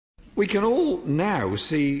We can all now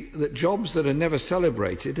see that jobs that are never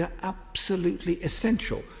celebrated are absolutely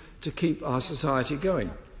essential to keep our society going.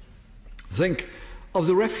 Think of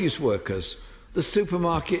the refuse workers, the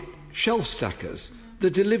supermarket shelf stackers, the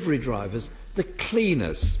delivery drivers, the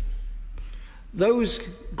cleaners. Those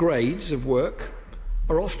grades of work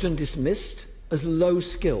are often dismissed as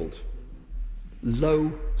low-skilled.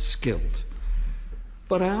 Low-skilled.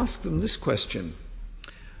 But I ask them this question: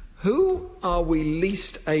 who are we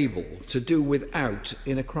least able to do without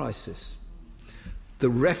in a crisis? The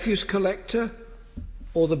refuse collector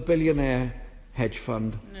or the billionaire hedge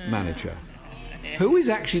fund manager? Who is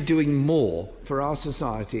actually doing more for our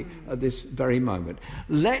society at this very moment?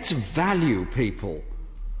 Let's value people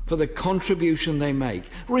for the contribution they make.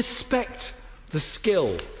 Respect the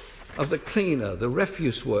skill of the cleaner, the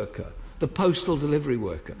refuse worker, the postal delivery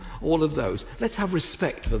worker, all of those. Let's have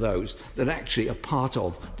respect for those that actually are part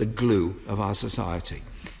of the glue of our society.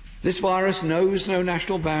 This virus knows no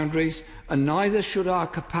national boundaries, and neither should our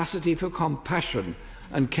capacity for compassion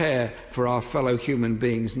and care for our fellow human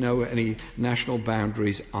beings know any national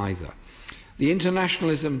boundaries either. The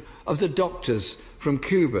internationalism of the doctors from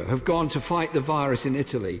Cuba who have gone to fight the virus in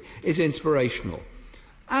Italy is inspirational,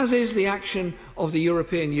 as is the action of the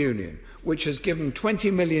European Union, which has given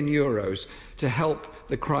 €20 million to help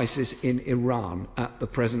the crisis in Iran at the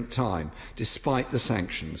present time, despite the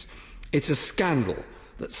sanctions. It's a scandal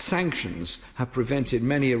that sanctions have prevented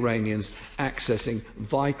many Iranians accessing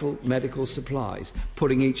vital medical supplies,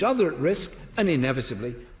 putting each other at risk and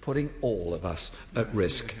inevitably putting all of us at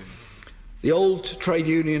risk. The old trade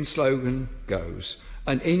union slogan goes,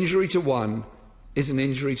 "An injury to one is an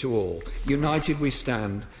injury to all. United we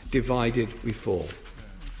stand, divided we fall."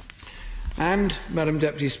 And, Madam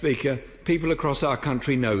Deputy Speaker, people across our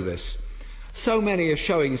country know this. So many are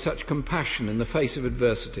showing such compassion in the face of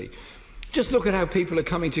adversity. Just look at how people are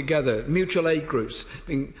coming together, mutual aid groups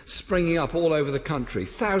being springing up all over the country,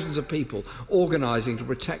 thousands of people organising to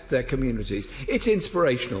protect their communities. It's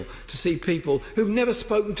inspirational to see people who've never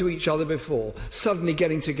spoken to each other before suddenly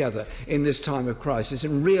getting together in this time of crisis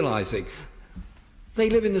and realising they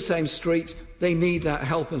live in the same street, they need that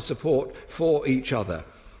help and support for each other.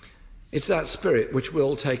 It's that spirit which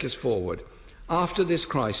will take us forward. After this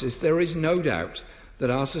crisis, there is no doubt that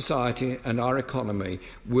our society and our economy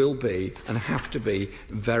will be and have to be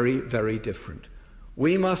very, very different.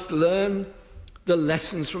 We must learn the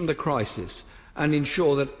lessons from the crisis and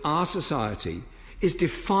ensure that our society is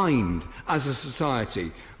defined as a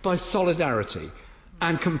society by solidarity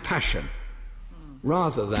and compassion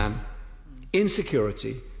rather than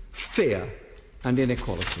insecurity, fear and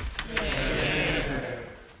inequality.